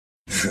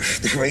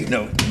There ain't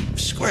no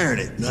squaring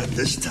it, not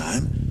this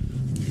time.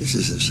 This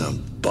isn't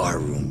some bar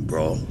room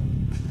brawl.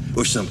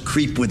 Or some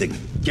creep with a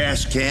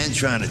gas can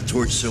trying to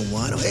torch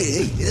someone. Oh,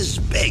 hey, this is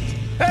big.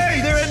 Hey,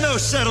 there ain't no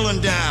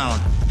settling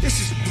down. This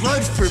is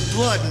blood for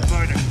blood and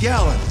by the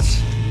gallons.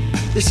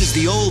 This is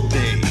the old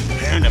days,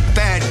 man, the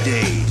bad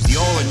days, the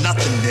all or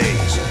nothing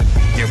days.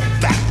 They're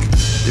back.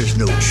 There's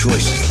no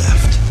choices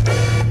left.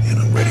 And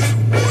I'm ready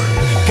for war.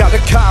 Got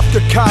a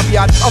Kafka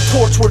caveat, a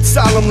torchwood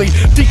solemnly.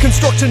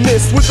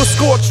 Deconstructionist with a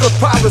scorched earth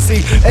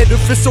policy.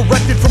 Edifice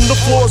erected from the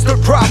floors,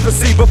 good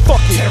prophecy. But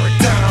fuck it, tear it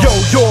down. Yo,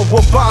 you're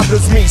what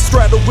bothers me.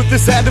 Straddled with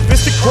this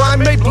atavistic crime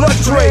made blood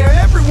drain.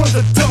 Everyone's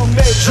a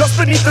dumbass. Just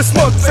beneath the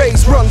smug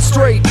face, run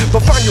straight.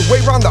 But find your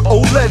way around the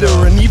old letter.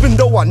 And even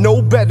though I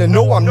know better,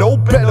 no, I'm no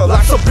better.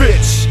 Life's a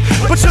bitch,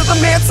 but you're the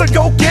man, so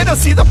go get her.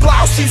 See the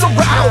blouse, she's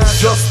around.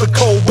 Just the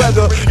cold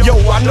weather. Yo,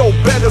 I know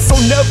better, so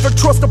never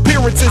trust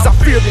appearances. I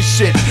fear this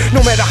shit,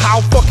 no matter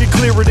how fucking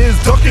clear it is.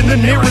 Ducking the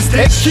nearest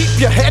edge, keep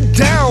your head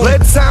down.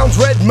 Lead sounds,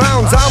 red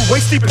mounds, I'm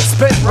waist deep in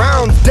spent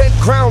rounds. Dead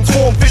crowns,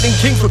 form-fitting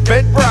kings with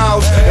bent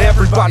brows.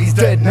 Everybody's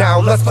dead now,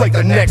 let's play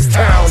the next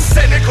town.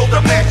 Cynical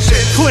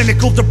dimension,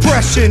 clinical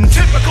depression,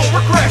 typical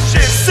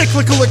regression,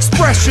 cyclical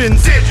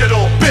expressions,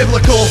 digital,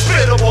 biblical,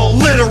 spittable,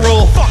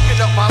 literal,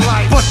 fucking up my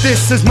life, but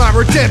this is my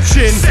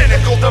redemption.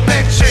 Cynical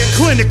dimension,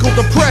 clinical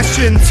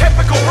depression,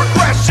 typical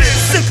regression,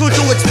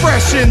 cyclical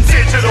expressions,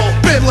 digital,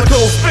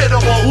 biblical,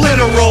 spittable,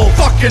 literal,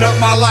 fucking up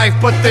my life,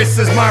 but this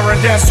is my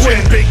redemption.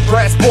 Swing big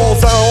brass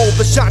balls on all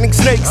the shining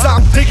snakes.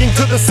 I'm digging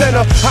to the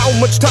center, how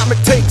much time it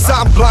takes.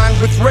 I'm blind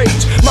with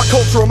rage, my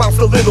culture amounts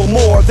to little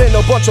more than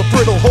a bunch of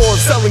brittle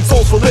whores selling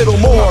souls for little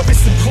more.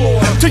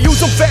 To use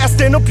them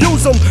fast and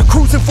abuse them,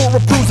 cruising for a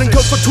bruising,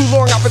 cause for too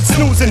long I've been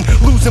snoozing,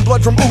 losing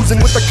blood from oozing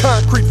with the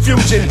concrete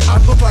fusion. I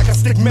look like a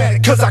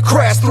stigmatic cause I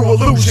crash through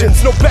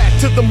illusions. No back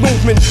to the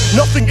movement,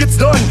 nothing gets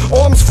done.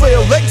 Arms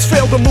flail, legs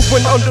fail to move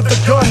when under the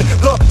gun.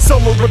 The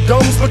summer of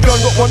dumb's begun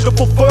with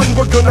wonderful fun.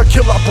 We're gonna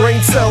kill our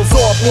brain cells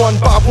off one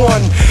by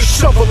one,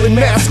 shoveling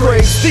mass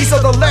graves. These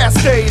are the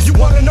last days. You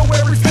wanna know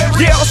where he's buried?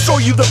 Yeah, I'll show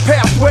you the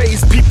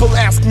pathways. People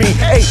ask me,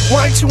 hey,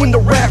 why ain't you in the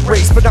rat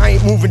race? But I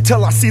ain't moving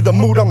till I see the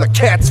mood on the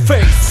cat's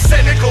face.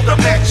 Cynical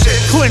dimension,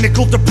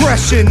 clinical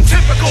depression,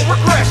 typical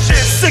regression,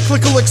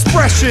 cyclical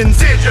expressions,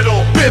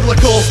 digital,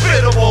 biblical,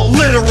 spittable,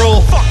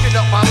 literal, fucking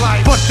up my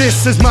life, but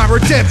this is my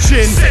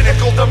redemption.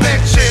 Cynical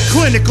dimension,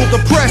 clinical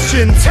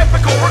depression,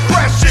 typical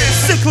regression,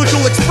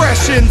 cyclical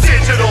expressions,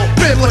 digital,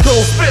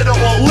 biblical,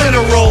 spittable,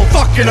 literal,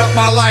 fucking up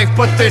my life,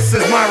 but this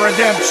is my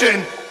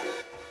redemption.